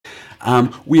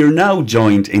We are now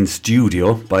joined in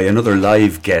studio by another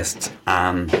live guest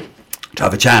to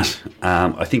have a chat.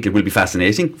 I think it will be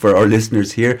fascinating for our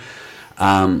listeners here.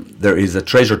 There is a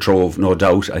treasure trove, no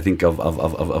doubt, I think,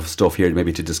 of stuff here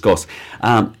maybe to discuss.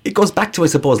 It goes back to, I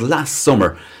suppose, last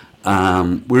summer.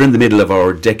 We're in the middle of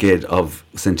our decade of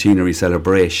centenary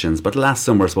celebrations, but last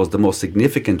summer, I suppose, the most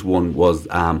significant one was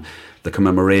the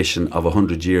commemoration of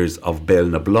 100 years of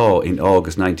Béal na Bláth in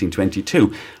August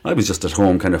 1922. I was just at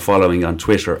home kind of following on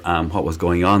Twitter what was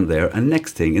going on there, and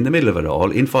next thing, in the middle of it all,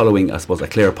 in following, I suppose, a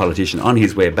Clare politician on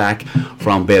his way back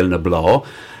from Béal na Bláth,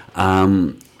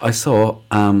 I saw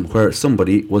where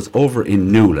somebody was over in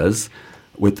Newlas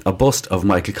with a bust of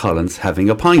Michael Collins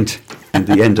having a pint in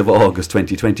the end of August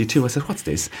 2022. I said, what's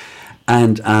this?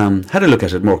 And had a look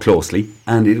at it more closely,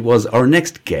 and it was our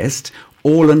next guest,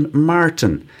 Olin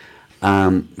Martin,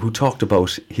 who talked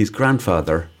about his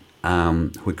grandfather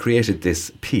who created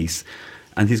this piece.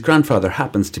 And his grandfather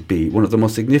happens to be one of the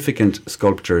most significant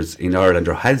sculptors in Ireland,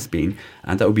 or has been,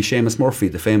 and that would be Seamus Murphy,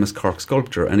 the famous Cork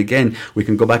sculptor. And again, we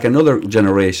can go back another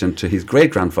generation to his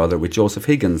great-grandfather with Joseph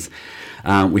Higgins.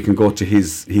 We can go to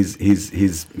his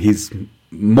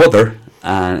mother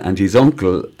and his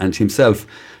uncle and himself.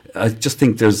 I just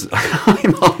think there's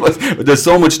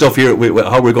so much stuff here.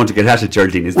 How we're going to get at it,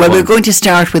 Geraldine, well, we're going to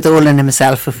start with Olin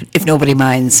himself, if nobody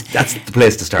minds. That's the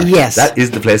place to start. Yes. That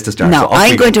is the place to start. Now, so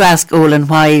I'm going to ask Olin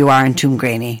why you are in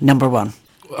Toomgraney, number one.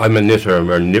 I'm a knitter, I'm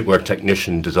a knitwear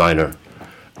technician designer,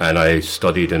 and I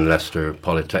studied in Leicester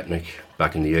Polytechnic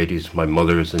back in the 80s. My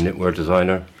mother is a knitwear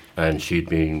designer, and she'd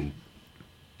been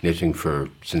knitting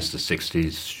since the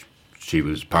 60s. She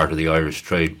was part of the Irish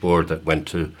Trade Board that went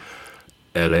to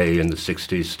LA in the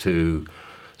 60s to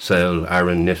sell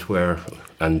Aran knitwear,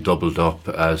 and doubled up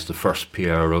as the first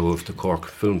PRO of the Cork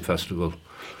Film Festival.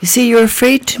 You see, you're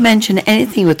afraid to mention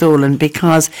anything with Olin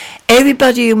because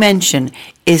everybody you mention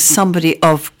is somebody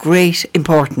of great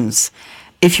importance.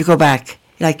 If you go back,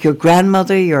 like your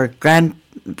grandmother, your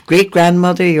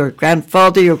great-grandmother, your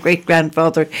grandfather, your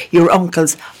great-grandfather, your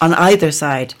uncles on either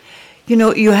side. You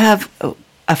know, you have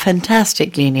a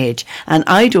fantastic lineage, and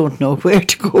I don't know where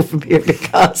to go from here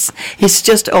because it's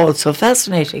just all so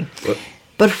fascinating.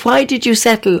 But why did you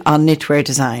settle on knitwear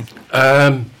design?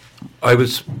 I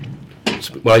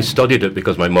studied it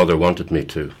because my mother wanted me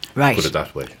to. Right. Put it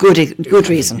that way. Good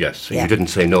reason. Yes, yeah. You didn't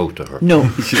say no to her. No,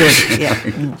 good,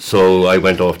 yeah. So I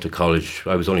went off to college.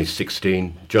 I was only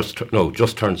 16, just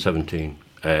turned 17.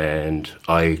 And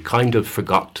I kind of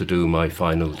forgot to do my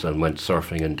finals and went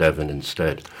surfing in Devon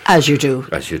instead. As you do.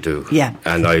 As you do. Yeah.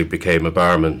 And I became a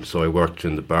barman, so I worked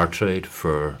in the bar trade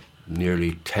for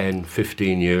nearly 10,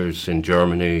 15 years in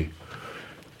Germany,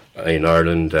 in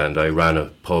Ireland, and I ran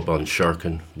a pub on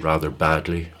Sherkin, rather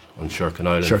badly, on Sherkin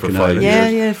Island for 5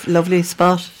 years. Yeah, lovely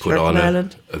spot, Put Sherkin on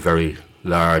Island. a very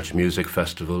large music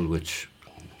festival, which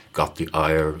got the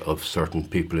ire of certain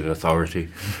people in authority.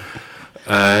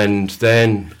 And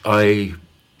then my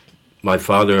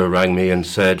father rang me and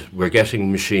said, we're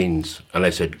getting machines. And I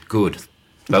said, good,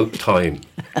 about time.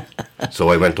 So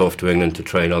I went off to England to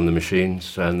train on the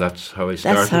machines, and that's how I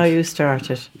started. That's how you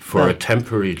started. For a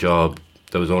temporary job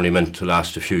that was only meant to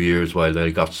last a few years while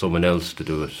they got someone else to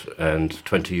do it. And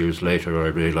 20 years later, I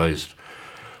realised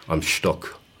I'm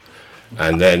stuck.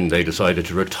 And then they decided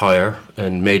to retire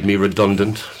and made me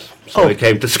redundant. So I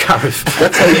came to Scariff.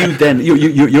 That's how you then,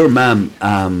 your mum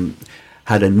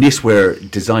had a knitwear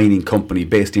designing company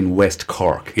based in West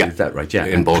Cork. Yeah. Is that right? Yeah.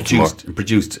 In Baltimore.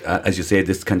 Produced, as you say,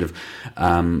 this kind of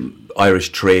Irish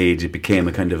trade. It became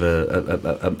a kind of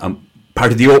a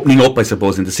part of the opening up, I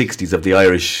suppose, in the 60s of the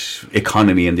Irish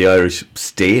economy and the Irish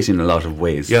state in a lot of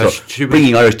ways. Yeah, so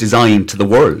bringing Irish design to the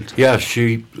world. Yeah,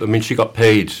 she got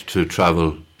paid to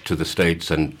travel to the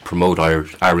States and promote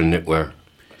Aran knitwear.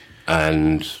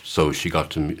 And so she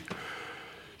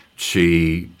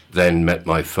then met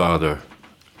my father,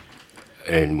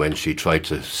 and when she tried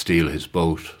to steal his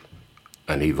boat,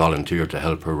 and he volunteered to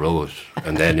help her row it,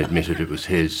 and then admitted it was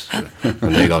his, and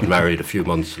they got married a few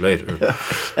months later,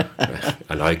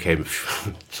 and I came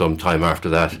some time after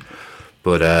that.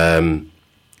 But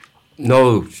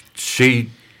no, she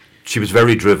was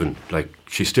very driven, like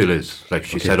she still is. Like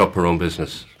she set up her own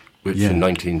business, which in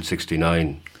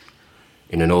 1969.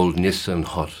 In an old Nissan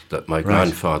hut that my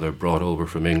grandfather brought over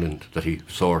from England that he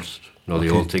sourced. You know, the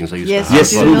old things I used to have.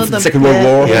 Yes, the Second World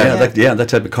War. That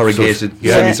type of corrugated,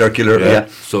 semicircular. Yeah.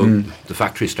 So the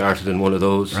factory started in one of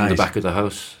those in the back of the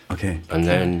house. Okay. And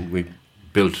then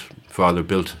father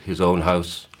built his own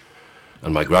house.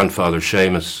 And my grandfather,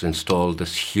 Seamus, installed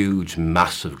this huge,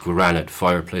 massive granite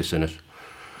fireplace in it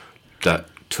that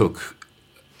took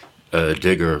a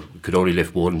digger, could only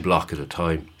lift one block at a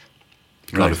time.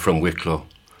 got Right. it from Wicklow,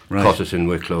 Right. cut it in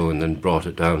Wicklow, and then brought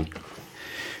it down.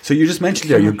 So you just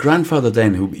mentioned there your grandfather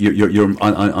then, who you're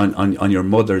on your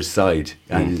mother's side,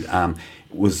 and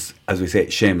was, as we say,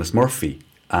 Seamus Murphy,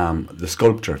 the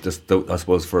sculptor. I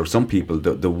suppose for some people,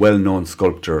 the well-known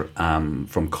sculptor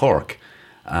from Cork.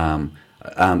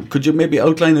 Could you maybe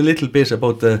outline a little bit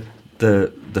about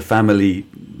the family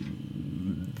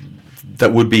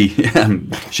that would be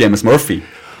Seamus Murphy?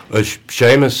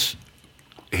 Seamus,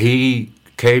 he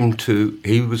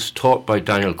was taught by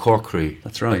Daniel Corkery.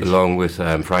 That's right. Along with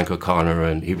Frank O'Connor,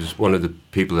 and he was one of the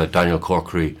people that Daniel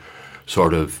Corkery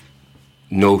sort of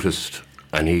noticed,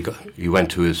 and he went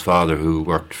to his father, who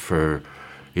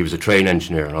he was a train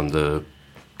engineer on the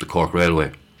Cork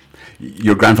Railway.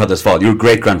 Your grandfather's father, your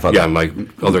great grandfather. Yeah, my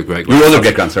other great. Your other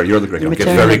great grandfather. Your other great Your It grandfather. gets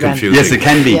maternal very grand- confusing. Yes, it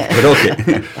can be, Yeah. but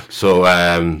okay.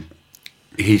 So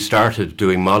he started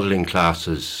doing modelling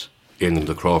classes in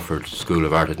the Crawford School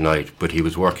of Art at night, but he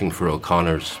was working for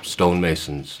O'Connor's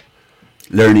stonemasons,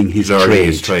 Learning his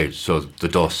trade. so the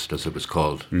dust, as it was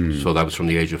called. So that was from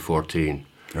the age of 14.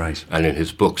 Right. And in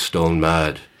his book, Stone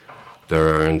Mad,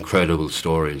 there are incredible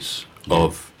stories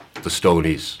of the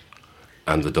Stonies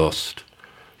and the dust,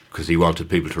 because he wanted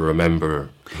people to remember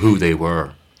who they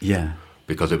were, Yeah.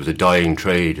 because it was a dying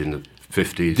trade in the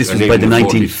 50s. This and was by the even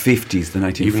 1950s, the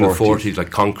 1940s. Even the 40s, like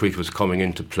concrete was coming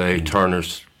into play.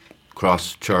 Turner's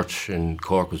Cross Church in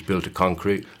Cork was built of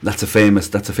concrete. That's a famous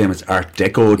Art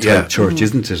Deco type Yeah. church,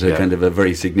 isn't it? A Yeah. kind of a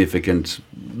very significant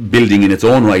building in its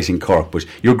own right in Cork. But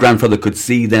your grandfather could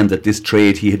see then that this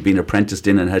trade he had been apprenticed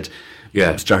in and had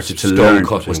started to stone learn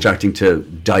cutting. was starting to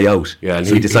die out. Yeah, and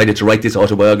so he decided to write this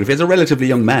autobiography as a relatively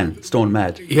young man, stone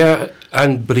mad. Yeah,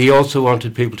 but he also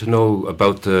wanted people to know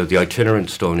about the itinerant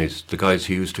Stonies, the guys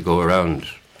who used to go around.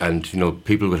 And,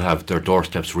 people would have their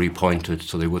doorsteps repointed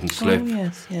so they wouldn't slip.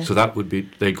 yes, yes. So that would be,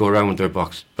 they'd go around with their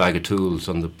bag of tools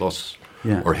on the bus,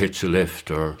 Yeah. or hitch a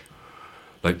lift, or,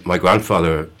 like, my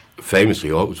grandfather famously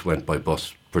always went by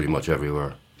bus pretty much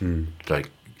everywhere.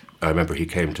 Like, I remember he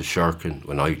came to Sherkin,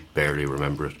 when I barely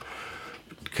remember it,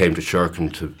 came to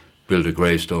Sherkin to build a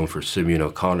gravestone for Simeon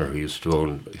O'Connor, who used to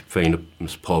own a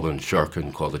famous pub in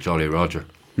Sherkin called the Jolly Roger,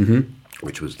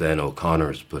 which was then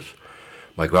O'Connor's. But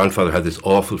my grandfather had this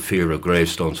awful fear of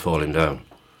gravestones falling down.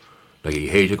 Like, he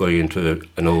hated going into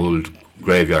an old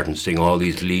graveyard and seeing all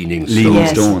these leaning stones.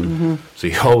 Yes. stone. So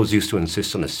he always used to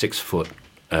insist on a 6-foot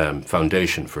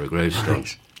foundation for a gravestone.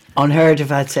 Unheard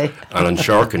of, I'd say. And on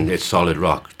Sharkin, it's solid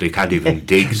rock. They can't even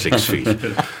dig 6 feet.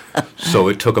 So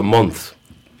it took a month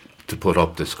to put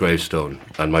up this gravestone.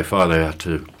 And my father had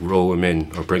to row him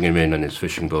in, or bring him in his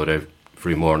fishing boat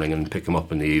every morning and pick him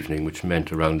up in the evening, which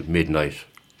meant around midnight,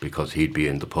 because he'd be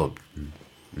in the pub.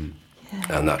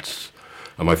 And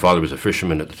my father was a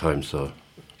fisherman at the time,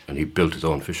 and he built his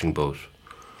own fishing boat.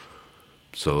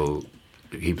 So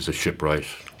he was a shipwright.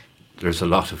 There's a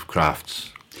lot of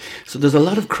crafts. So there's a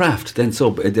lot of craft then. So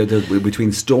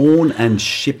between stone and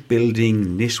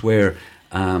shipbuilding, knitwear,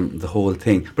 the whole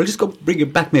thing. But I'll just bring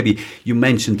it back. Maybe you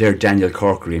mentioned there Daniel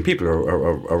Corkery, and people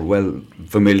are well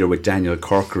familiar with Daniel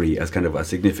Corkery as kind of a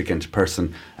significant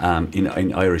person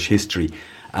in Irish history.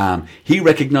 He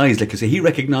recognised, like you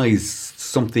say,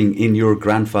 something in your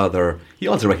grandfather. He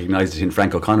also recognised it in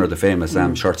Frank O'Connor, the famous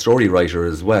short story writer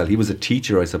as well. He was a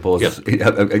teacher, I suppose,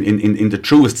 in the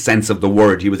truest sense of the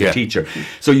word. He was a teacher.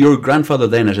 So your grandfather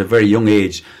then, at a very young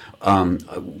age,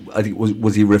 I think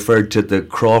was he referred to the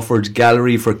Crawford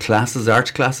Gallery for classes,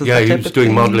 art classes? Yeah, that he type was of doing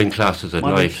thing? modelling classes at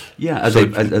night. Yeah, as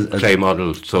clay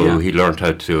models. So Yeah. he learned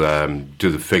how to do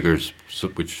the figures,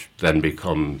 which then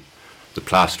become the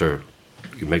plaster.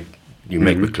 You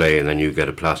make with clay, and then you get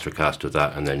a plaster cast of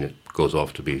that, and then it goes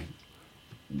off to be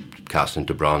cast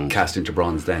into bronze. Cast into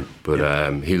bronze then. But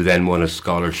he then won a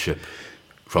scholarship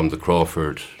from the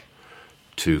Crawford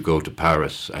to go to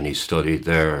Paris, and he studied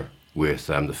there with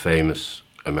the famous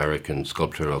American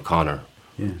sculptor O'Connor.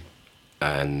 Yeah.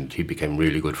 And he became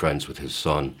really good friends with his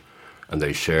son, and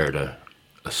they shared a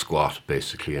squat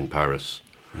basically in Paris.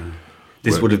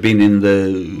 This would have been in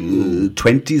the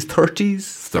 20s,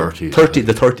 30s?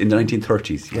 30s. In the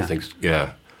 1930s, yeah. I think,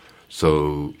 yeah.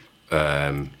 So,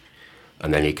 and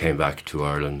then he came back to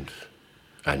Ireland,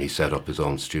 and he set up his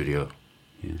own studio,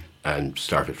 and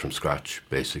started from scratch,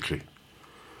 basically.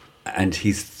 And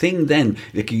his thing then,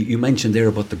 like you mentioned there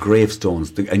about the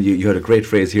gravestones, and you had a great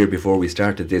phrase here before we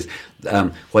started this.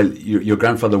 While your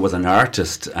grandfather was an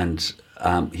artist, and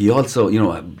he also,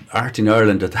 art in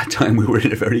Ireland at that time, we were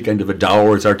in a very kind of a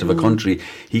dour sort of a country.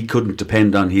 He couldn't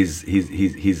depend on his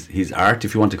art,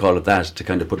 if you want to call it that, to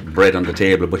kind of put bread on the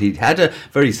table. But he had a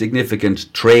very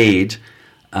significant trade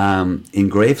in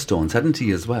gravestones, hadn't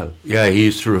he, as well? Yeah, he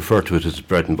used to refer to it as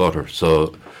bread and butter.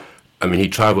 So, I mean, he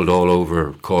travelled all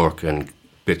over Cork and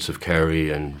bits of Kerry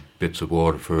and bits of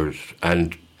Waterford,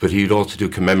 but he'd also do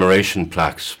commemoration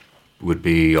plaques, would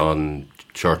be on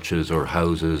churches or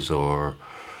houses or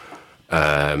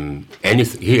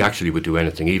anything. He actually would do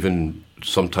anything. Even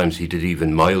sometimes he did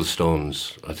even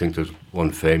milestones. I think there's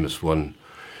one famous one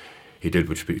he did,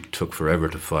 which took forever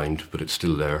to find, but it's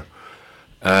still there.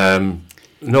 And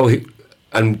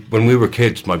when we were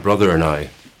kids, my brother and I,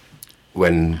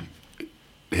 when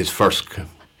his first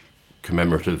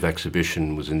commemorative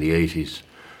exhibition was in the 80s,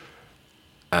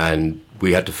 and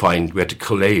we had to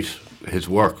collate his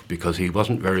work because he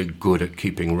wasn't very good at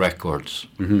keeping records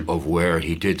of where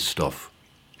he did stuff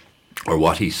or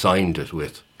what he signed it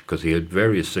with, because he had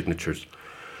various signatures.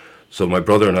 So my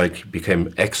brother and I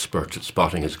became experts at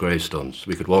spotting his gravestones.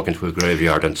 We could walk into a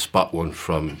graveyard and spot one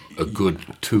from a good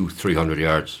 200-300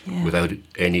 yards without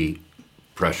any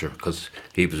pressure, because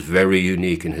he was very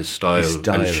unique in his style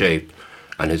and shape,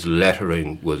 and his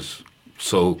lettering was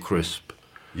so crisp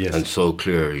and so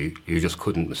clear. You just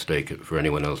couldn't mistake it for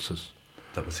anyone else's.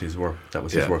 That was his work.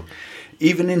 His work.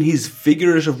 Even in his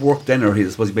figurative work then, or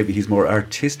maybe his more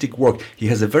artistic work, he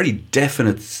has a very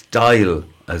definite style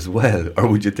as well. Or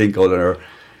would you think, Olin?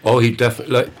 Oh, he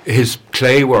definitely, his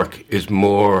clay work is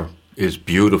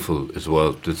beautiful as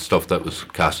well. The stuff that was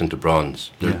cast into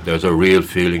bronze, there's a real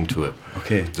feeling to it.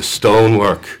 Okay. The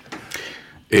stonework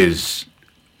it is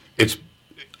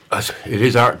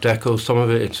Art Deco. Some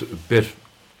of it, it's a bit.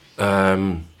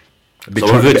 A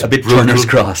bit Turner's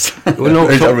Cross. Well, no,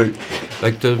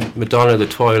 like the Madonna of the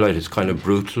Twilight is kind of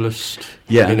brutalist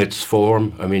in its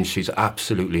form. I mean, she's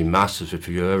absolutely massive. If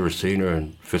you've ever seen her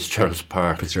in Fitzgerald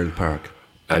Park.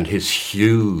 And his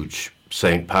huge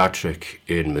St. Patrick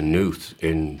in Maynooth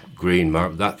in green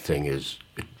marble, that thing is...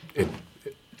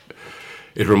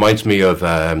 It reminds me of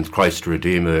Christ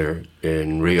Redeemer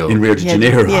in Rio. In Rio de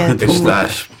Janeiro. Yeah. It's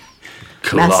that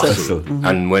colossal. Mm-hmm.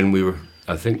 And when we were...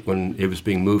 I think when it was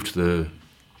being moved to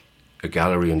a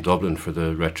gallery in Dublin for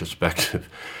the retrospective,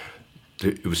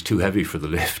 it was too heavy for the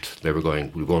lift. They were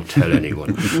going, we won't tell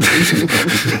anyone.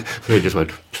 They just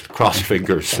went, crossed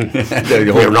fingers.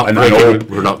 We're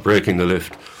not breaking the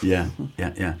lift. Yeah.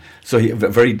 So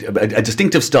a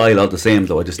distinctive style all the same,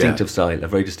 though, a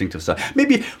very distinctive style.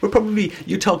 Maybe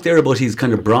you talked there about his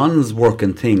kind of bronze work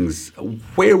and things.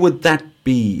 Where would that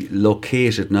be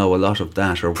located now, a lot of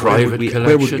that? Or private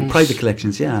collections. Private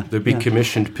collections, yeah. There'd be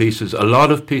commissioned pieces. A lot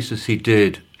of pieces he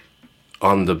did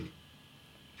on the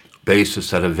basis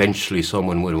that eventually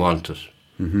someone would want it.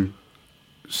 Mm-hmm.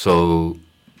 So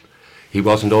he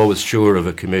wasn't always sure of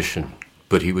a commission,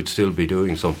 but he would still be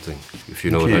doing something, if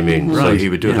you know what I mean. Right. So he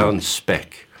would do it on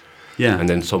spec, and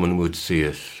then someone would see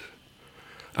it.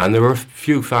 And there were a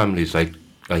few families, like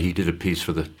he did a piece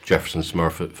for the Jefferson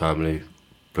Smurfit family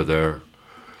for their...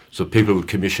 So people would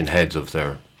commission heads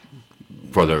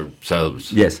for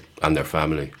themselves and their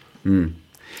family. Mm.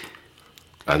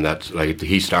 And that's like,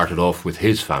 he started off with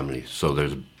his family. So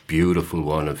there's a beautiful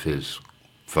one of his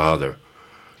father,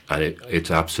 and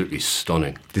it's absolutely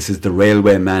stunning. This is the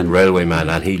Railway Man,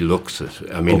 and he looks it.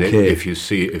 I mean, if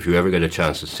you ever get a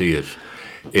chance to see it,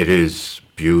 it is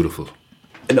beautiful.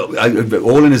 No,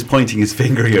 Olin is pointing his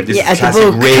finger here. This is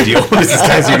classic radio. This is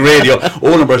classic radio.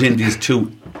 Olin brought in these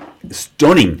two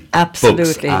stunning books,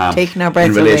 taking our breath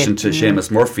in relation to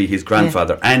Seamus Murphy, his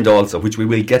grandfather, and also, which we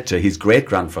will get to, his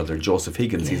great-grandfather, Joseph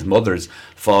Higgins, his mother's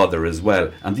father as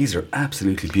well. And these are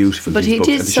absolutely beautiful, but these books,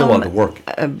 and they show all the work.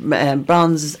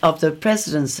 Bronze of the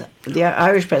presidents, the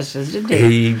Irish presidents, didn't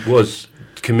he? He was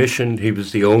commissioned. He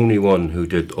was the only one who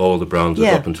did all the bronzes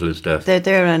up until his death.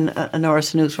 They're in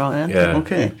Norris News, right? Yeah.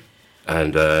 Okay.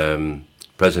 And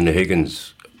President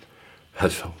Higgins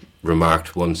has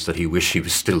remarked once that he wished he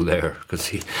was still there, because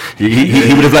he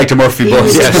would have liked a Murphy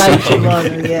bus. That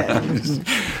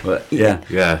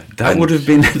would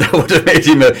have made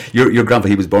him your grandfather.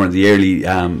 He was born in the early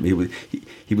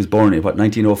he was born in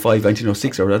 1905,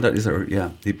 1906 or that is there,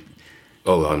 yeah.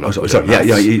 I'm not. Sorry.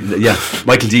 Yeah.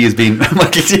 Michael D has been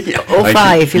Michael D.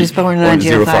 05. He was born in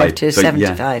 1905 to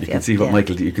 75. You can see what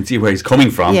Michael D. You can see where he's coming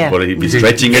from, but he'd be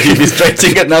stretching it. He'd be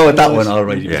stretching it now at that one. All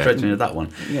right, he'd be stretching it at that one.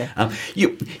 Yeah.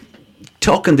 You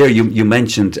talking there. You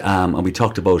mentioned, and we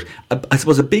talked about. I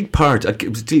suppose a big part.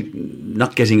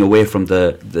 Not getting away from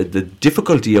the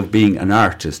difficulty of being an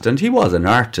artist, and he was an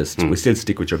artist. We still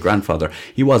stick with your grandfather.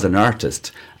 He was an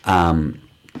artist.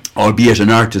 Albeit an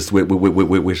artist with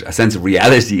a sense of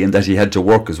reality in that he had to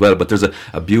work as well. But there's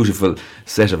a beautiful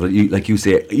set of, like you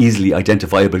say, easily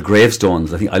identifiable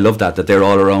gravestones. I love that they're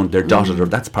all around, they're dotted, or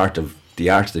that's part of the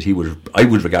art that I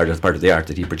would regard as part of the art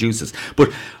that he produces.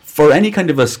 But for any kind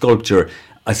of a sculpture,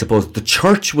 I suppose the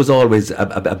church was always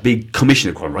a big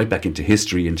commissioner, going right back into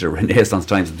history, into Renaissance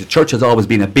times. The church has always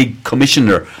been a big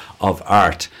commissioner of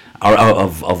art, or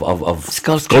of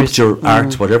sculpture,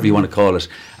 art, whatever you want to call it.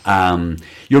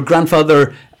 Your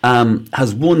grandfather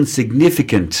has one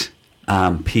significant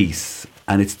piece,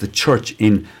 and it's the church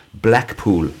in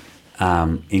Blackpool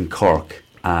in Cork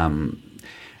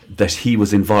that he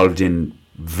was involved in.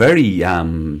 Very,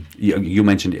 you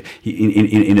mentioned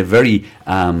in a very.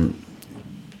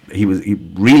 He was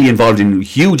really involved in a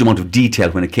huge amount of detail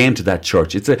when it came to that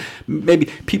church. It's maybe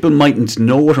people mightn't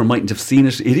know it or mightn't have seen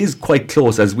it. It is quite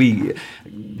close as we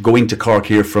go into Cork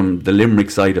here from the Limerick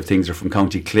side of things or from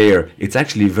County Clare. It's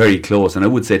actually very close. And I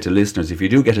would say to listeners, if you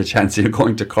do get a chance, you're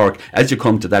going to Cork, as you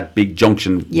come to that big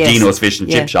junction, Dino's Fish and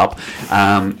Chip Shop,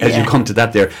 as you come to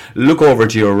that there, look over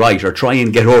to your right, or try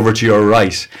and get over to your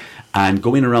right, and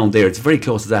go in around there. It's very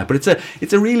close to that, but it's a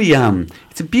really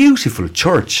it's a beautiful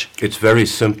church. It's very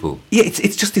simple. Yeah,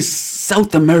 it's just this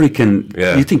South American.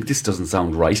 Yeah. You think this doesn't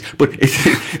sound right, but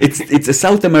it's a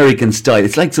South American style.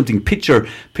 It's like something. Picture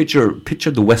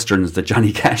the westerns that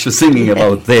Johnny Cash was singing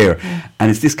about there, and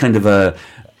it's this kind of a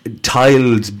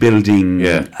tiled building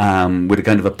with a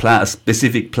kind of a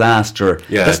specific plaster.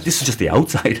 Yeah, this is just the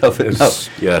outside of it.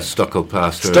 Stucco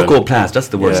plaster. Stucco plaster, that's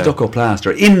the word. Stucco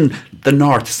plaster in the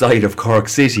north side of Cork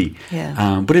City.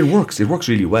 But it works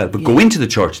really well. But go into the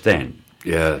church then.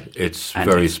 Yeah, it's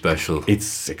very special.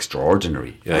 It's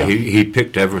extraordinary. Yeah, he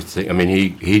picked everything. I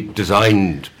mean, he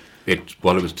designed it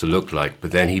what it was to look like, but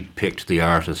then he picked the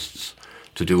artists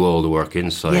to do all the work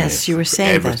inside. Yes, you were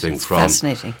saying everything that. It's from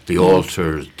fascinating. The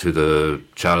altar to the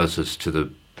chalices to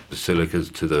the basilicas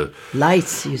to the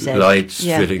lights. You said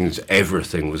fittings.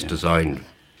 Everything was designed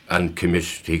and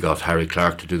commissioned. He got Harry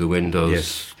Clark to do the windows.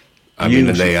 Yes. I mean,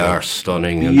 and they are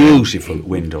stunning. Beautiful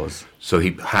windows. So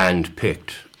he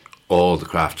hand-picked all the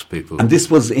craftspeople. And this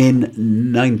was in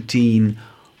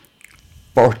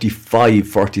 1945,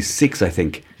 46, I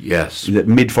think. Yes.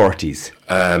 Mid-40s.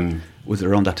 Was it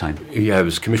around that time? Yeah, it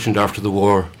was commissioned after the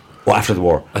war. Oh, after the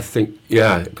war. I think,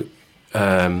 the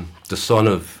son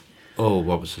of,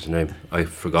 what was his name?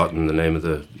 I've forgotten the name of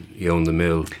he owned the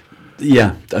mill.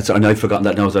 Yeah, and I've forgotten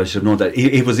that now, so I should know that.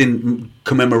 It was in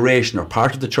commemoration, or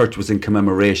part of the church was in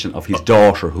commemoration of his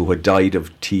daughter who had died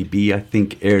of TB, I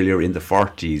think, earlier in the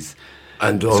 40s.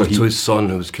 And also his son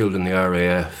who was killed in the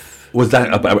RAF. Was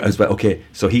that as well? Okay,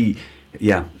 so his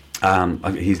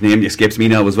name escapes me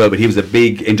now as well, but he was a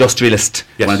big industrialist,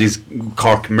 one of these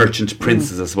Cork merchant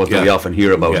princes, I suppose, that we often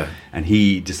hear about. Yeah. And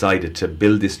he decided to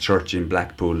build this church in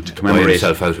Blackpool to commemorate. Buy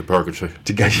himself out of purgatory.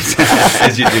 To get himself,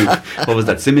 as you do. What was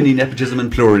that? Simony, nepotism, and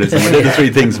pluralism. They're the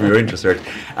three things we were interested in.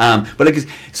 But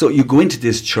so you go into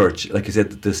this church, like I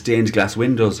said, the stained glass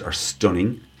windows are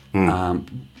stunning.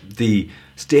 The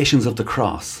Stations of the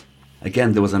Cross.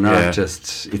 Again, there was an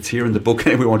artist, it's here in the book,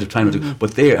 we won't have time to do,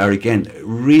 but they are, again,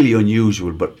 really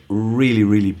unusual, but really,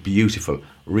 really beautiful.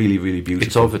 Really, really beautiful.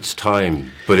 It's of its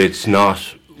time, but it's not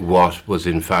what was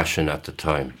in fashion at the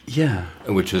time. Yeah.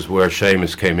 Which is where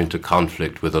Seamus came into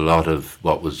conflict with a lot of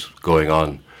what was going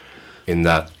on, in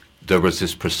that there was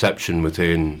this perception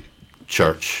within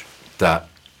church that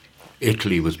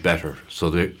Italy was better.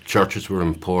 So the churches were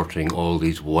importing all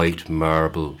these white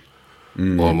marble,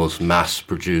 almost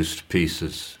mass-produced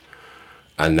pieces,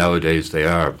 and nowadays they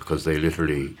are, because they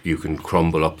literally, you can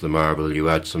crumble up the marble, you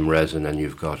add some resin, and you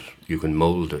can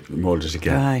mould it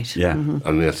again. Right. Yeah.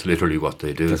 I mean, that's literally what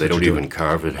they do. They don't even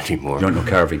carve it anymore. No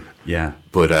carving. Yeah.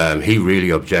 But he really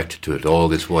objected to it. All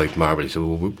this white marble. He said,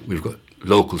 "Well, we've got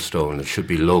local stone. It should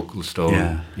be local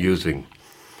stone using."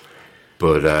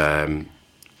 But and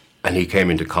he came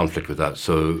into conflict with that.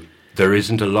 So there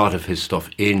isn't a lot of his stuff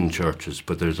in churches,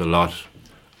 but there's a lot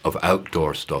of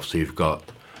outdoor stuff. So you've got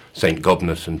St.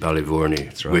 Gubnus in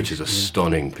Ballyvourney, which is a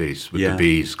stunning piece with the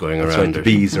bees going around it.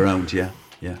 The bees around, yeah.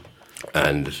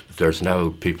 And there's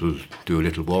now people do a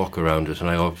little walk around it, and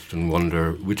I often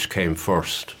wonder which came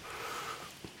first.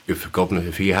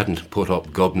 If he hadn't put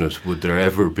up Gubnus, would there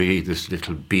ever be this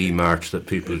little bee march that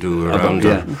people do around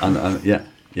it?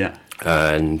 Yeah.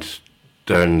 And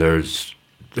then there's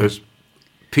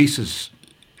pieces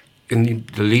in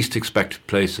the least expected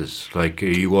places. Like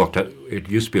you walked out, it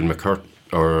used to be in McCurt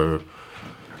or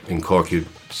in Cork, you'd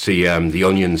see the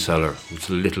onion seller. It's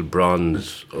a little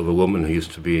bronze of a woman who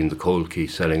used to be in the Cold Quay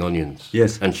selling onions.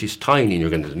 Yes. And she's tiny, and you're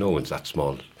going to know it's that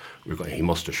small. he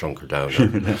must have shrunk her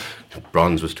down.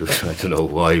 Bronze was too, I don't know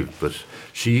why, but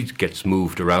she gets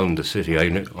moved around the city.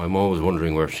 I'm always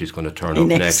wondering where she's going to turn up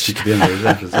next. She could be under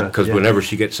that as well. Because whenever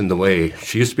she gets in the way,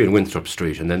 she used to be in Winthrop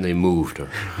Street, and then they moved her.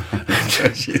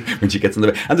 When she gets in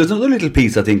the way. And there's another little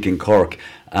piece, I think, in Cork,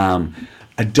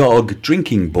 a dog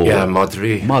drinking bowl. Yeah,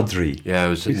 Madri. Yeah, it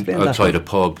was outside a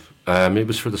pub. It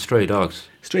was for the stray dogs.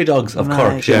 Stray dogs of Right.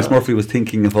 Cork. Seamus Murphy was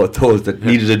thinking about those that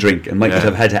needed a drink and might not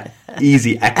have had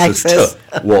easy access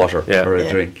to water or a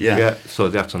drink. Yeah, so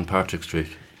that's on Patrick Street.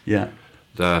 Yeah.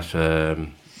 That,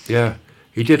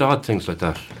 he did odd things like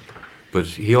that. But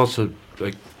he also,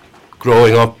 like,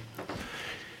 growing up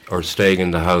or staying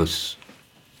in the house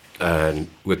and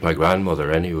with my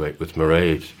grandmother anyway, with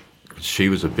Mairead, she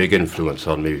was a big influence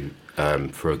on me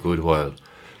for a good while,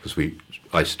 because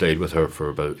I stayed with her for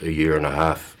about a year and a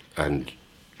half, and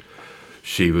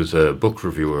she was a book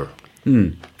reviewer.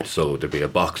 So there'd be a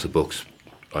box of books,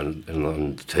 and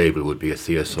on the table would be a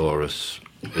thesaurus,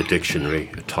 a dictionary,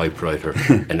 a typewriter,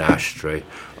 an ashtray,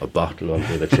 a bottle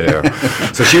under the chair.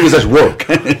 So she was at work.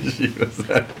 She was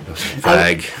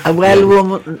Fag. A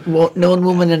well-known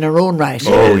woman in her own right.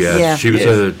 Oh, yes. Yeah. She was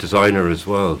a designer as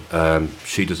well.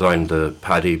 She designed the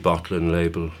Paddy bottling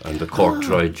label and the Cork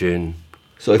Dry Gin.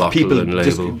 So if bottle people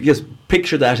and just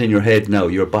picture that in your head now,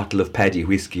 your bottle of Paddy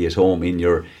whiskey at home in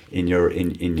your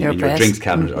drinks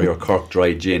cabinet or your Cork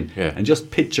Dry Gin, and just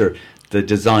picture the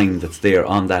design that's there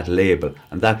on that label,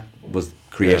 and that was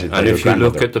created by and your if you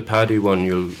grandmother. look at the Paddy one,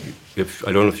 I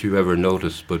don't know if you ever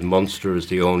noticed, but Munster is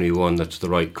the only one that's the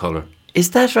right colour.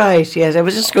 Is that right? Yes, I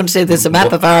was just going to say there's a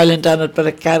map of Ireland on it, but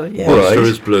I can't. Yeah. Well, Ulster right.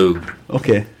 is blue.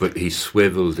 Okay. But he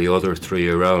swiveled the other three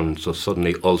around, so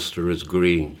suddenly Ulster is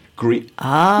green. Green.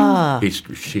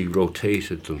 She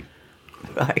rotated them.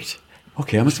 Right.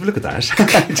 Okay, I must have a look at that.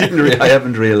 I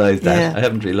haven't realised that. Yeah. I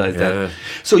haven't realised that.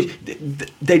 So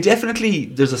they definitely,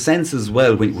 there's a sense as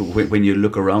well when you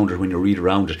look around it, when you read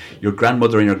around it. Your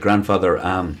grandmother and your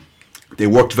grandfather, they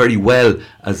worked very well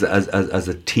as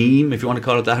a team, if you want to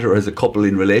call it that, or as a couple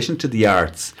in relation to the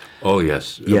arts. Oh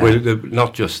yes, Yeah. well,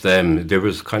 not just them. They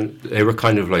were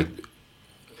kind of like,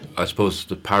 I suppose,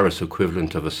 the Paris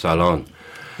equivalent of a salon.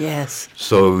 Yes.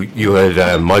 So you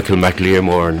had Michael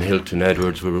McLearmore and Hilton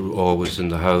Edwards were always in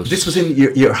the house. This was in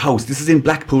your house. This is in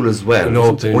Blackpool as well.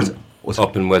 No,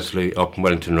 Up in Wesley, up in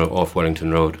Wellington, off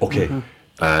Wellington Road. Okay.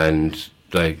 And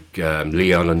like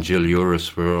Leon and Jill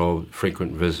Uris were all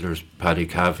frequent visitors. Paddy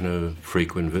Kavanagh,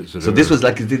 frequent visitor. So this was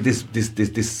like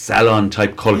this salon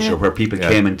type culture where people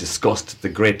came and discussed the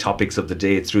great topics of the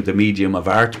day through the medium of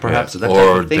art, perhaps. That or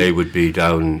type of thing? they would be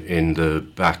down in the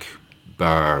back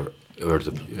bar, or I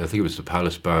think it was the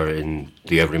Palace Bar in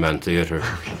the Everyman Theatre,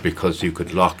 because you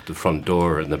could lock the front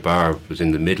door and the bar was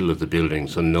in the middle of the building,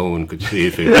 so no one could see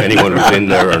if anyone was in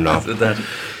there or not.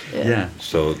 Yeah.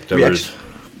 So there was.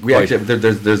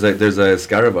 There's a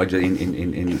scarab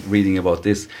in reading about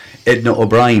this. Edna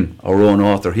O'Brien, our own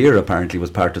author here, apparently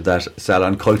was part of that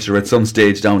salon culture at some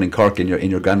stage down in Cork in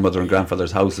your grandmother and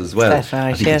grandfather's house as well. That's right,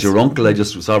 I think yes. it's your uncle. I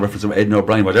just saw a reference to Edna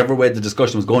O'Brien. Whatever way the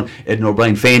discussion was going, Edna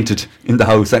O'Brien fainted in the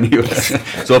house anyway.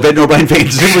 So if Edna O'Brien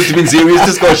fainted, it must have been serious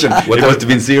discussion. It must have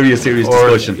been serious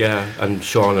discussion. Yeah, and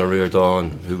Sean O'Riordan,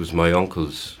 who was my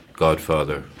uncle's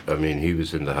godfather. I mean, he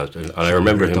was in the house, and I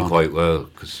remember him quite well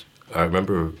because I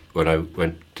remember when I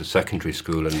went to secondary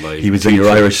school and he was in your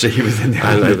Irish. He was in there,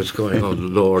 and I was going, "Oh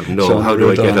Lord, no! Sean How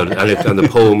do I get O'Riordan. out?" And the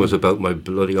poem was about my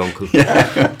bloody uncle,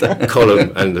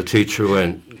 Colin, and the teacher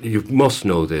went, "You must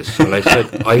know this." And I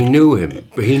said, "I knew him,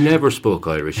 but he never spoke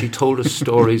Irish. He told us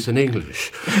stories in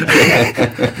English."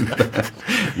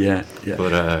 Yeah.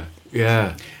 But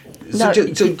yeah. No,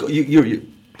 you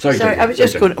Sorry, I was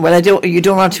just going. Well, you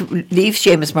don't want to leave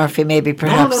Seamus Murphy, maybe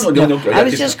perhaps. No. I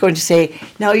was just going to say.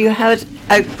 Now you had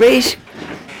a great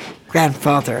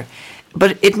grandfather,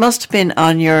 but it must have been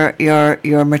on your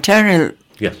maternal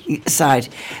Yes. side,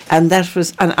 and that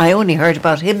was. And I only heard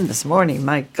about him this morning.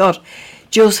 My God,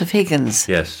 Joseph Higgins.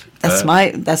 Yes. That's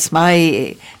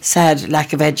my sad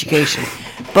lack of education,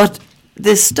 but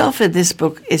the stuff in this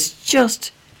book is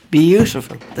just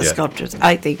beautiful. The sculptures,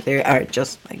 I think they are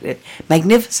just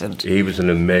magnificent. He was an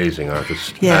amazing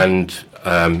artist, Yeah. and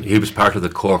he was part of the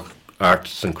Cork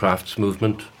Arts and Crafts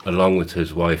movement, along with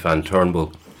his wife Anne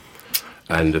Turnbull,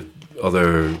 and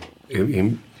other.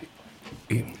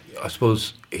 I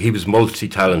suppose he was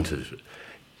multi-talented.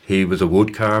 He was a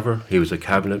wood carver. He was a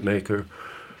cabinet maker.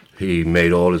 He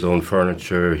made all his own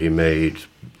furniture. He made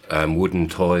wooden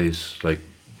toys. Like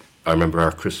I remember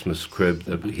our Christmas crib.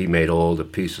 He made all the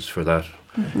pieces for that.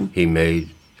 Mm-hmm. He made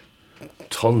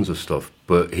tons of stuff.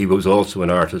 But he was also an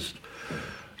artist.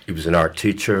 He was an art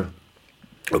teacher,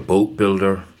 a boat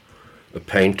builder. a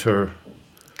painter.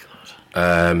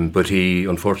 But he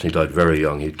unfortunately died very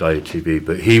young. He died of TB.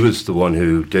 But he was the one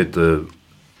who did the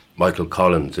Michael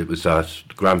Collins. It was at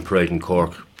Grand Parade in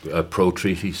Cork, a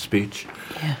pro-treaty speech.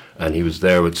 Yeah. And he was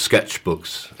there with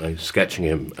sketchbooks. I was sketching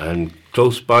him. And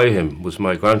close by him was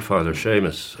my grandfather,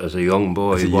 Seamus, as a young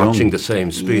boy, As a watching young- the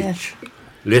same speech. Yeah.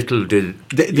 Little did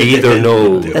either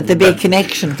know. That there be a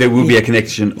connection. There will be a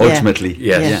connection Yeah. ultimately.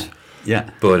 Yes.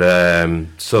 Yeah. But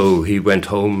so he went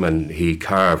home and he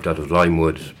carved out of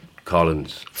Limewood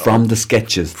Collins. From the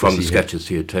sketches. From that the he had. sketches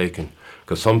he had taken.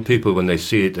 Because some people, when they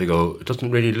see it, they go, it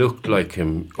doesn't really look like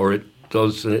him, or it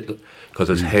does, because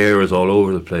his hair is all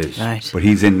over the place. Right. But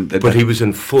he's in. But he was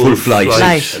in full flight.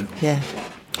 Right. Yeah.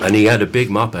 And he had a big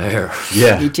mop of hair.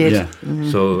 Yeah. He did.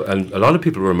 Yeah. So, and a lot of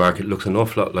people remark it looks an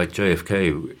awful lot like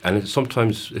JFK, and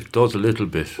sometimes it does a little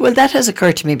bit. Well, that has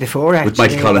occurred to me before, actually. With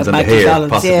Michael Collins about and the Michael hair,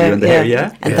 Collins, possibly, and the hair,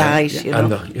 yeah. And the height, you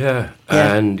know. And Yeah.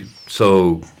 and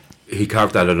so he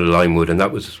carved that out of Limewood, and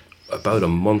that was about a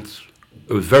month.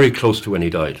 It was very close to when he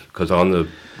died, because on the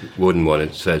wooden one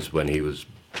it says when it was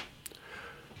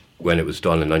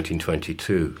done in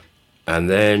 1922, and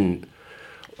then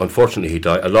unfortunately he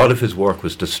died. A lot of his work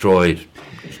was destroyed.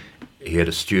 He had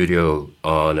a studio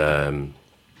on the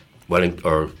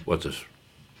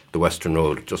Western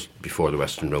Road, just before the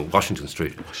Western Road, Washington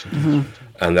Street,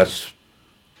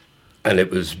 and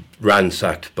it was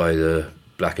ransacked by the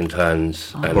Black and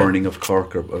Tans. And Burning of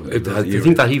Cork. I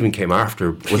think that even came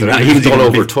after. Was He it? was all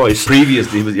over twice.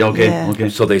 Previously, he was okay. Yeah. Okay.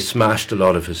 So they smashed a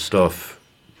lot of his stuff.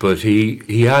 But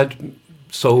he had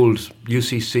sold,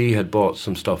 UCC had bought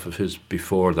some stuff of his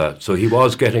before that. So he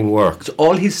was getting work. So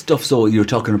all his stuff. So you're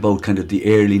talking about kind of the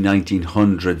early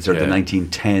 1900s or the Yeah.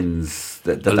 1910s.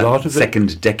 That A lot of it-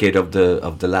 second decade of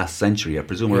the last century. I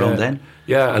presume around then.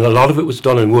 Yeah, and a lot of it was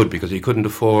done in wood because he couldn't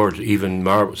afford even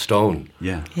stone.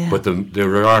 Yeah. Yeah. But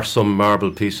there are some marble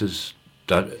pieces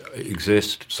that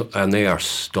exist, and they are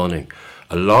stunning.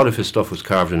 A lot of his stuff was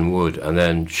carved in wood, and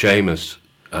then Seamus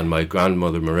and my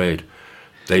grandmother Mairead,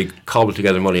 they cobbled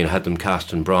together money and had them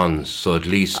cast in bronze, so at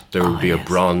least there would be a yes.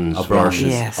 bronze A bronze version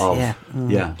Yes, of yeah.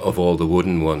 yeah. of all the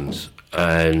wooden ones.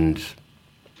 And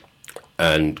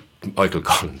Michael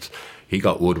Collins, he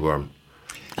got woodworm.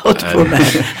 Oh, the poor man.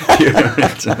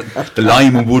 The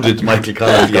lime-wooded Michael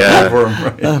Collins. got Yeah. over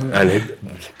him, right?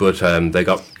 But they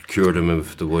cured him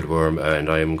of the woodworm, and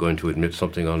I am going to admit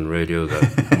something on radio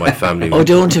that my family. Oh,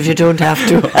 don't if you don't have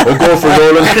to. Oh, go for it,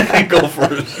 Roland. Go for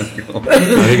it. I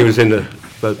think it was in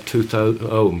about 2000.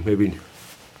 Oh, maybe.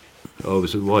 Oh, it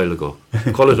was a while ago.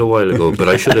 Call it a while ago, but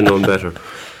I should have known better.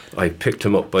 I picked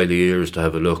him up by the ears to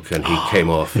have a look, and he came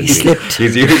off. He slipped.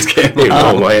 His ears came You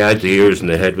off. know, I had the ears, and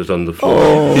the head was on the floor.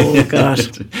 Oh, God.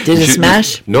 Did it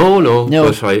smash? No. No.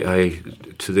 But I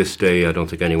to this day, I don't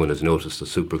think anyone has noticed the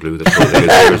super glue that's holding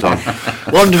his ears on.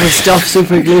 Wonderful stuff,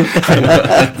 super glue.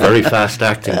 Very fast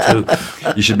acting too.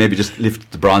 You should maybe just lift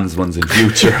the bronze ones in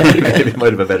future. Maybe you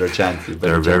might have a better chance.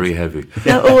 They're very heavy.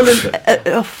 Now, Olin,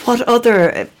 what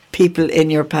other people in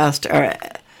your past are...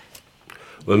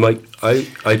 Well, Mike,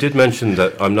 I did mention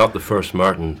that I'm not the first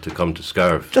Martin to come to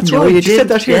Scariff. That's No, right. you You did. said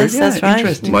that here. Yes, yeah, that's right.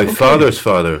 Interesting. My father's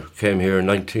father came here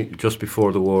just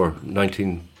before the war,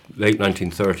 late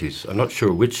 1930s. I'm not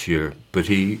sure which year, but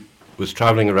he was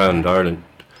travelling around Ireland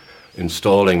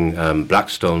installing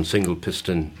Blackstone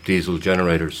single-piston diesel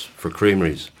generators for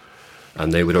creameries.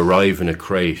 And they would arrive in a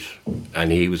crate,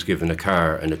 and he was given a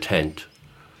car and a tent,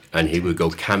 and he would go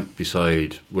camp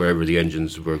beside wherever the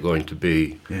engines were going to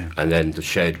be, Yeah. and then the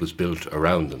shed was built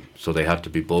around them. So they had to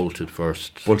be bolted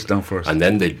first, Bolts down first. and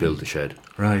then they'd build the shed.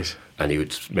 Right. And he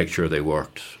would make sure they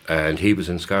worked. And he was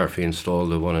in Scariff. He installed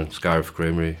the one in Scariff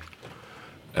Creamery.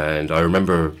 And I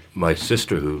remember my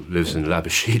sister, who lives in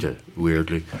Labashida,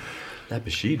 weirdly,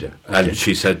 Labashida. and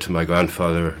she said to my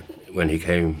grandfather when he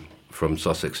came from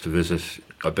Sussex to visit,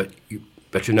 I bet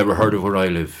you never heard of where I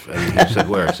live. And he said,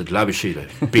 where? I said, Labashida.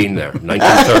 Been there,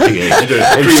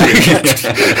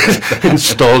 1938.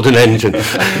 Installed an engine.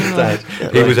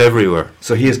 He was everywhere.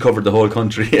 So he has covered the whole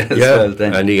country as Yeah, well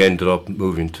then. and he ended up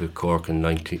moving to Cork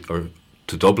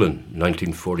to Dublin,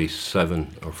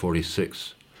 1947 or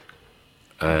 46,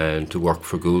 and to work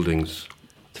for Goulding's.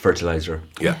 The fertiliser.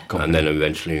 company. And then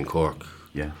eventually in Cork.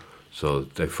 Yeah. So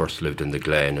they first lived in the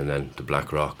Glen and then the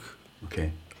Black Rock.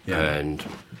 Okay. Yeah. And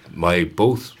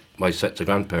both my sets of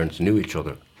grandparents knew each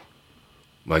other.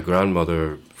 My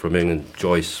grandmother from England,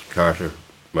 Joyce Carter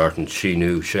Martin, she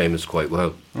knew Seamus quite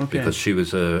well, Okay. because she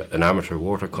was an amateur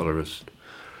watercolourist.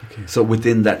 So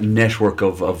within that network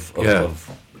of Yeah.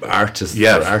 artists, or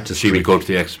Yeah, artistry, she would go to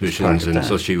the part exhibitions, of and that.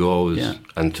 so she would always, Yeah.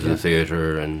 and to Yeah. the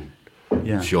theatre, and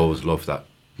Yeah. she always loved that,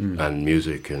 and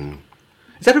music, and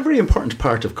Is that a very important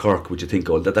part of Cork, would you think,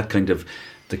 Old, that kind of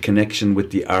the connection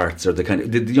with the arts, or the kind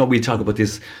of, you know, we talk about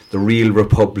this, the real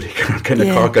republic, or kind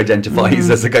of Cork identifies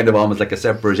as a kind of almost like a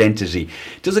separate entity.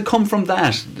 Does it come from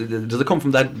that? Does it come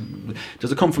from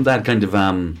that kind of,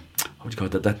 what would you call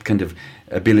it, that kind of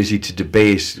ability to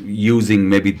debate using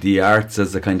maybe the arts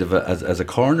as a kind of as a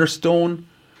cornerstone?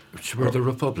 Which were the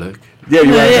Republic. Yeah,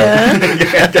 you are.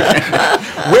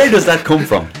 Where does that come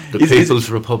from? The People's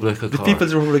Republic of Cork. The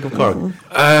People's Republic of Cork.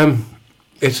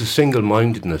 It's a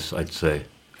single-mindedness, I'd say.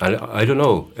 And I don't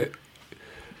know.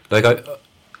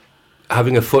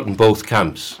 Having a foot in both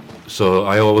camps, so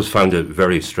I always found it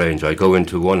very strange. I go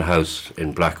into one house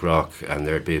in Blackrock and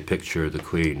there'd be a picture of the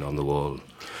Queen on the wall.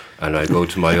 And I go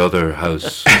to my other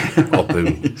house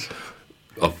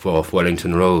up off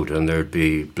Wellington Road, and there'd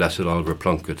be Blessed Oliver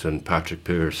Plunkett and Patrick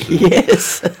Pearse.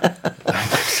 Yes.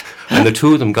 And the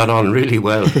two of them got on really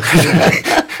well.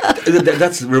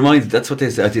 That's what they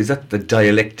say. Is that the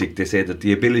dialectic? They say that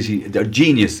the ability, their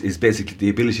genius is basically the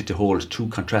ability to hold two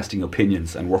contrasting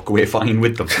opinions and work away fine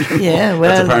with them. Yeah, well,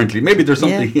 that's apparently, maybe there's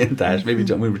something in that. Maybe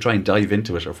we will try and dive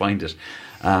into it or find it.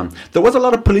 There was a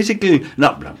lot of political,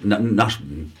 not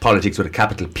politics with a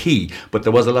capital P, but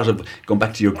there was a lot of, going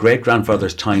back to your great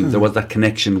grandfather's time, there was that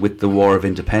connection with the War of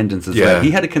Independence as well.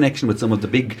 He had a connection with some of the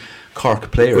big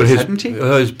Cork players, hadn't he?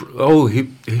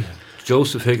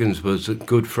 Joseph Higgins was a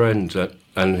good friend,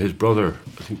 and his brother,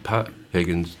 I think Pat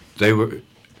Higgins,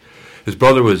 his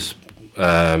brother was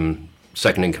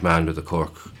second in command of the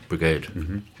Cork Brigade,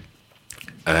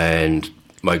 and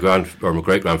my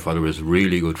great grandfather was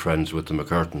really good friends with Tomas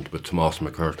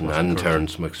McCurtain and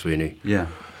Terence McSweeney. Yeah.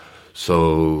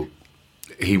 So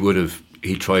he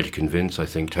tried to convince, I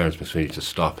think, Terence McSweeney to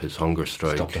stop his hunger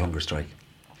strike. Stop the hunger strike.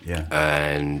 Yeah.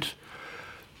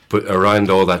 But around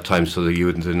all that time, so you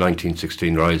had the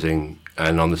 1916 Rising,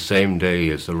 and on the same day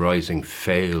as the Rising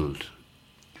failed,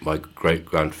 my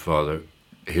great-grandfather,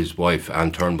 his wife,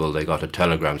 Anne Turnbull, they got a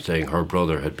telegram saying her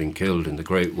brother had been killed in the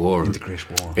Great War.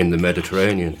 In the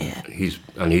Mediterranean. Yeah.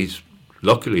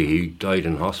 Luckily, he died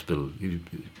in hospital. He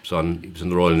was in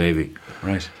the Royal Navy.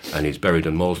 Right. And he's buried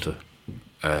in Malta.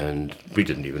 And we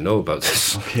didn't even know about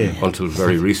this until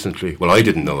very recently. Well, I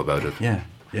didn't know about it. Yeah,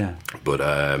 yeah. But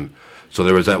so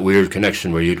there was that weird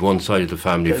connection where you'd one side of the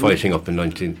family fighting up in the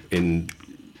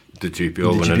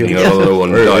GPO and then the other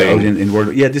one dying. In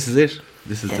World. Yeah, this is it.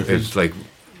 This is the thing. It's like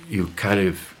you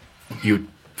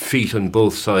feet on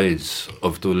both sides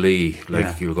of the Lee,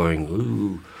 like you're going,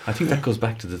 ooh. I think that goes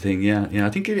back to the thing. Yeah. I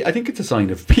think it's a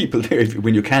sign of people there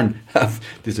when you can have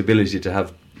this ability to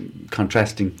have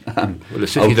contrasting. Well, a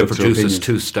city that produces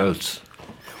two stouts.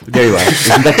 There you are.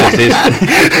 Isn't that just it?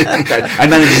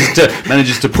 And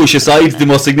manages to push aside the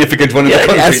most significant one in the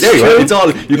country. There you are. It's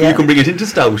all you can bring it into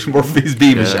stout, Murphy's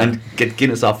Beamish, and get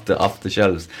Guinness off the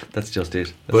shelves. That's just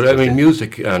it. But I mean,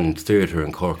 music and theatre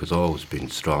in Cork has always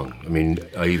been strong. I mean,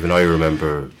 I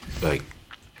remember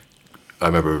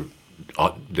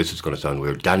this is going to sound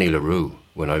weird. Danny LaRue,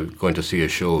 when I was going to see a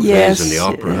show of his in the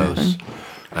Opera House,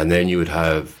 and then you would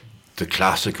have the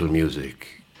classical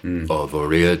music of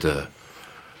Oreada.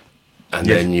 And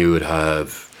then you would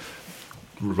have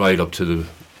right up to the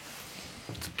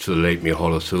late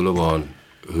Micheál O'Sullivan,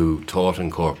 who taught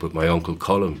in Cork, but my uncle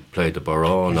Colin played the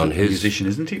Baron on his... musician,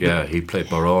 isn't he? Yeah, he played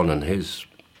Baron on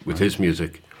with his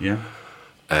music. Yeah.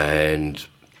 And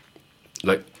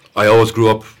like I always grew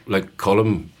up like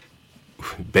Colin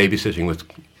being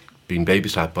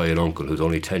babysat by an uncle who's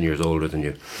only 10 years older than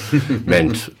you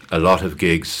meant a lot of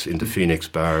gigs in the Phoenix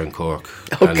Bar in Cork.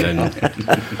 Okay. And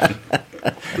then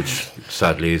which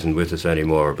sadly isn't with us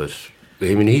anymore, but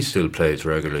I mean he still plays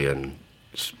regularly and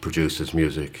produces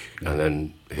music. And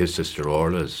then his sister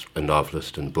Orla is a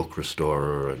novelist and book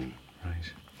restorer,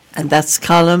 and that's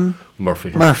Colin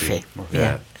Murphy.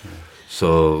 Yeah.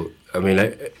 So I mean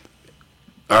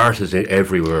art is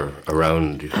everywhere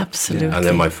around you. Absolutely. And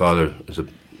then my father is a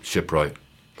shipwright,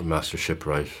 a master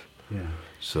shipwright. Yeah.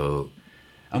 So.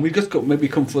 And we'll just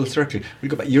come full circle. We'll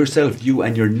go back yourself, you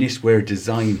and your knitwear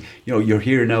design. You know, you're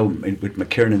here now with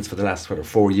McKiernan's for the last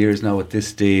 4 years now at this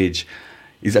stage.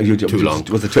 Is that too long?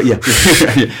 Was it yeah.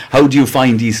 How do you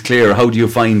find East Clare? How do you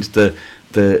find the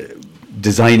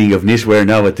designing of knitwear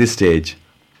now at this stage?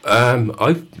 I'm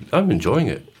enjoying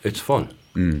it. It's fun.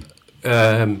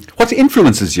 What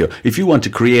influences you if you want to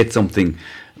create something?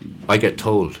 I get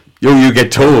told. You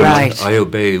get told. Right. I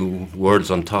obey words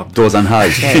on top. Those on high.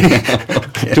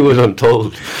 Do it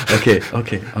untold. Okay.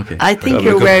 I think I'm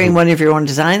you're a good- wearing one of your own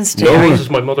designs today. No, are you? this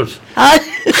is my mother's.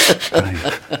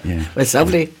 Yeah. It's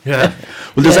lovely. Yeah.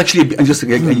 Well, there's actually, and just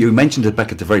you mentioned it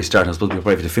back at the very start. I suppose we're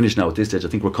probably to finish now at this stage. I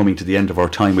think we're coming to the end of our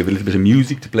time. We have a little bit of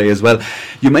music to play as well.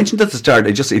 You mentioned at the start,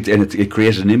 it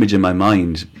created an image in my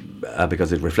mind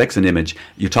because it reflects an image.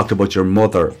 You talked about your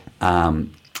mother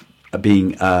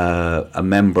being a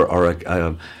member or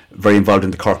very involved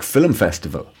in the Cork Film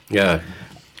Festival. Yeah.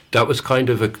 That was kind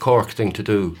of a Cork thing to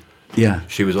do. Yeah.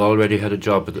 She was already had a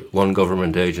job at one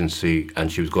government agency, and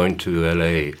she was going to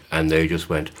LA, and they just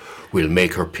went, "We'll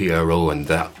make her PRO," and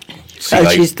that. See,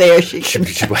 She's there. She'll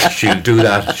she'll do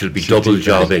that. She'll be double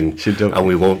jobbing, She'll and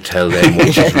we won't tell them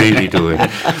what she's really doing.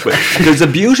 There's a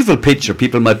beautiful picture.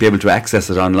 People might be able to access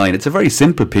it online. It's a very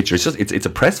simple picture. It's a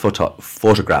press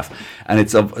photograph, and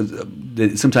it's of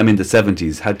sometime in the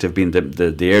 70s. Had to have been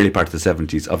the early part of the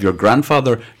 70s of your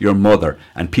grandfather, your mother,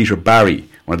 and Peter Barry,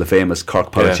 one of the famous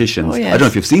Cork politicians. Oh, yes. I don't know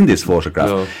if you've seen this photograph.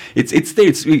 No. It's there.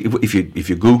 If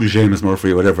you Google Seamus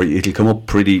Murphy or whatever, it'll come up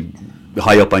pretty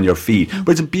high up on your feed.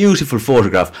 But it's a beautiful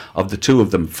photograph of the two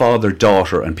of them, father,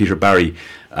 daughter, and Peter Barry,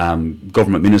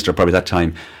 government minister probably that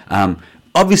time,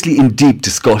 obviously in deep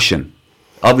discussion,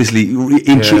 obviously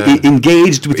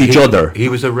engaged with each other. He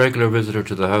was a regular visitor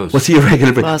to the house. Was he a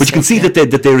regular? But you can see that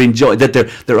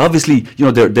they're obviously,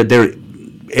 they're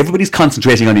everybody's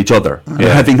concentrating on each other.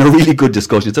 They're having a really good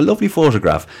discussion. It's a lovely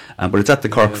photograph, but it's at the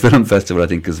Cork Film Festival, I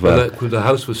think, as well. The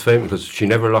house was famous because she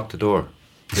never locked the door.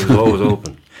 It was always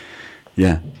open.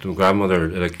 Yeah. The grandmother,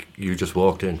 like, you just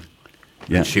walked in.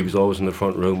 Yeah. And she was always in the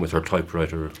front room with her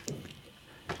typewriter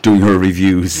Doing her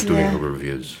reviews. doing her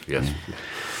reviews. Yes.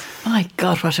 My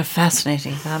God, what a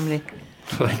fascinating family.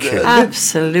 Like,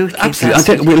 Absolutely. Absolutely. I'll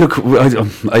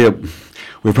tell you,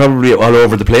 we're probably all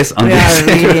over the place on We this. are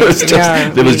really,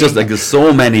 There was just like there's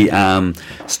so many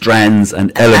strands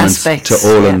and elements Aspects, to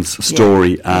Owen's yeah.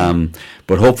 story.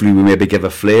 But hopefully we maybe give a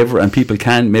flavour, and people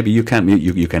can, maybe you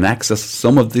can access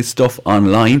some of this stuff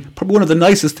online. Probably one of the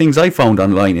nicest things I found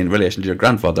online in relation to your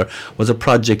grandfather was a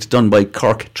project done by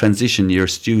Cork transition year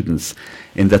students,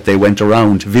 in that they went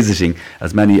around visiting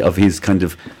as many of his kind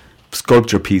of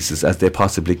sculpture pieces as they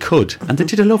possibly could, and they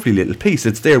did a lovely little piece.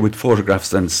 It's there with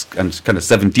photographs and kind of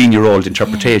 17-year-old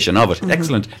interpretation of it.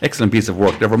 Excellent piece of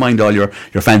work. Never mind all your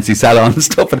fancy salon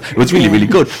stuff. And it was really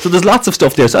good. So there's lots of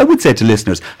stuff there. So I would say to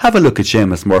listeners, have a look at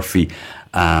Seamus Murphy,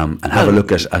 and have a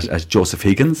look at Joseph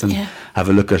Higgins, and have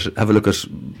a look at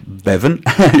Bevan,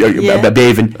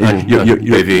 Bavin.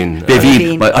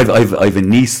 Baveen. I've a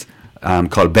niece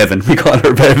called Bevan. We call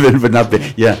her Bevan, but not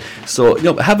yeah. So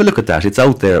have a look at that. It's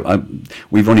out there.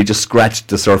 We've only just scratched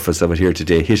the surface of it here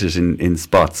today. Hit it in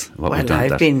spots. Well,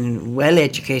 I've been well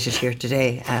educated here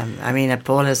today. I mean,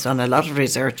 Paul has done a lot of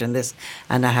research in this,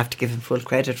 and I have to give him full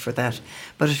credit for that.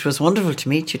 But it was wonderful to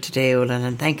meet you today, Olin,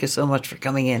 and thank you so much for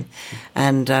coming in.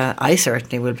 And I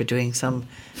certainly will be doing some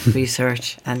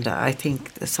research, and I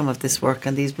think some of this work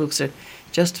and these books are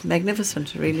just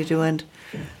magnificent, really do. And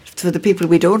for the people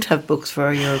we don't have books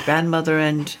for, your grandmother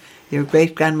and your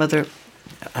great grandmother,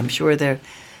 I'm sure they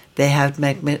have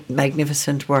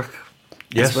magnificent work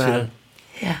yes, as well.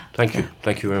 Yeah. Thank you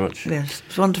very much. Yes,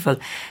 it's wonderful.